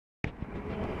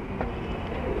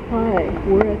Hi,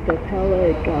 we're at the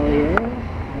Palais Galliera.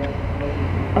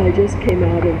 I just came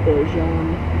out of the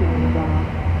Jeanne Lanvin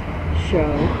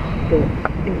show, the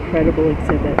incredible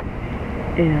exhibit,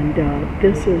 and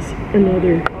this is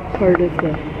another part of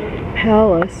the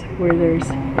palace where there's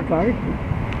a garden.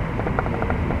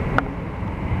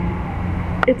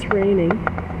 It's raining,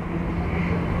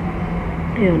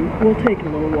 and we'll take a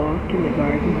little walk in the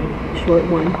garden, short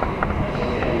one.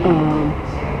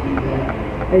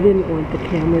 I didn't want the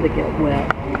camera to get wet.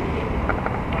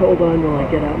 Hold on while I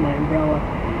get out my umbrella.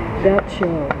 That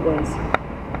show was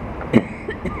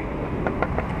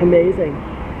amazing.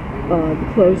 The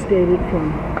clothes dated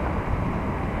from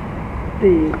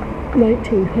the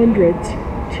 1900s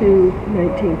to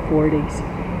 1940s.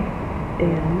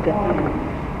 And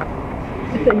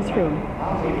things from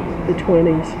the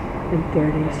 20s and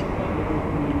 30s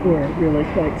were really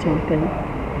quite something.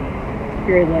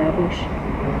 Very lavish.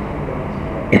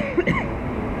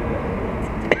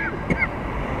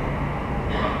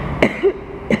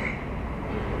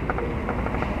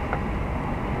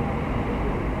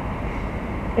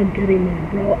 I'm getting my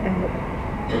umbrella out.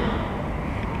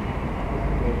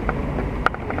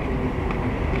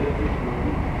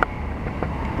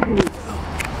 Here we go.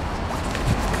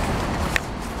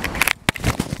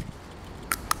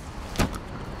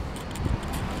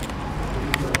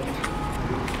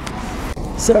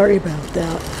 Sorry about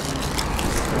that.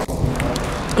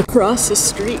 Across the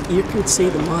street you can see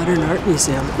the Modern Art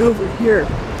Museum, and over here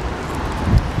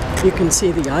you can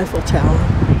see the Eiffel Tower.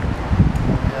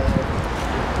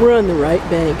 We're on the right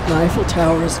bank. The Eiffel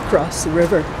Tower is across the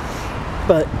river,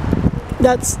 but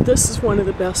this is one of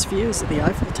the best views of the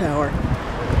Eiffel Tower.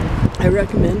 I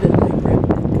recommend it. I recommend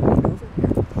coming over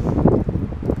here.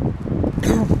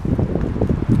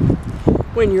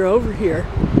 When you're over here,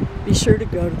 be sure to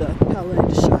go to the Palais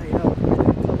de Tokyo and a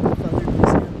couple of other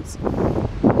museums,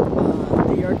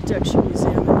 the Architecture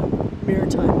Museum and the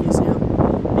Maritime Museum,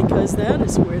 because that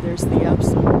is where there's the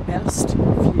absolute best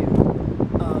view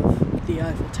of the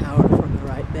Eiffel Tower from the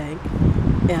right bank,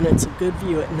 and it's a good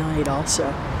view at night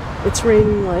also. It's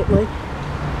raining lightly.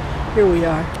 Here we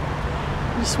are.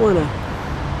 I just want to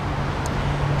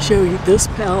show you this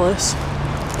palace.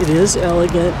 It is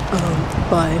elegant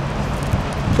by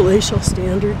palatial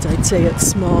standards. I'd say it's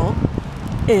small,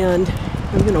 and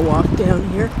I'm going to walk down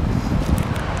here.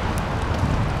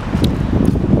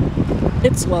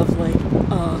 It's lovely.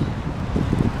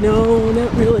 No,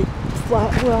 not really.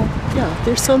 Well, yeah,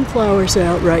 there's some flowers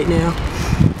out right now,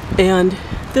 and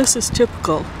this is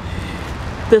typical.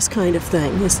 This kind of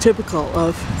thing is typical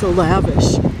of the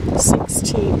lavish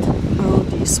 16th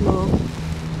arrondissement,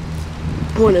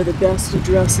 one of the best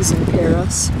addresses in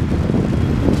Paris.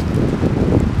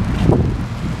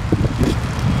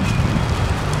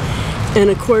 And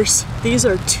of course, these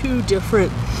are two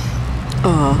different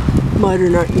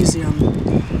modern art museums.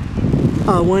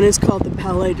 One is called the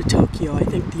Palais de Tokyo. I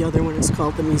think the other one is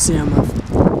called the Museum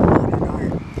of Modern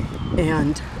Art.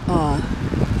 And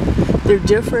they're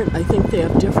different. I think they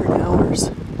have different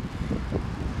hours.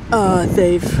 I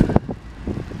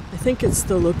think it's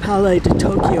the Palais de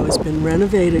Tokyo has been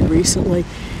renovated recently.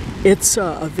 It's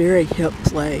a very hip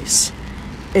place,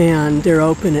 and they're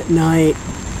open at night.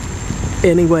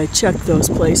 Anyway, check those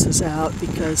places out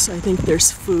because I think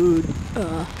there's food,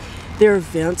 there are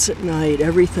events at night,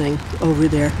 everything over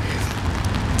there.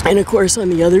 And of course,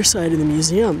 on the other side of the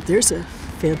museum, there's a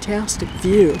fantastic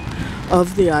view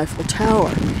of the Eiffel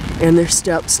Tower, and there's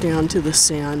steps down to the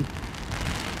Seine.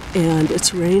 And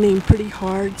it's raining pretty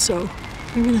hard, so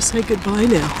I'm going to say goodbye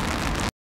now.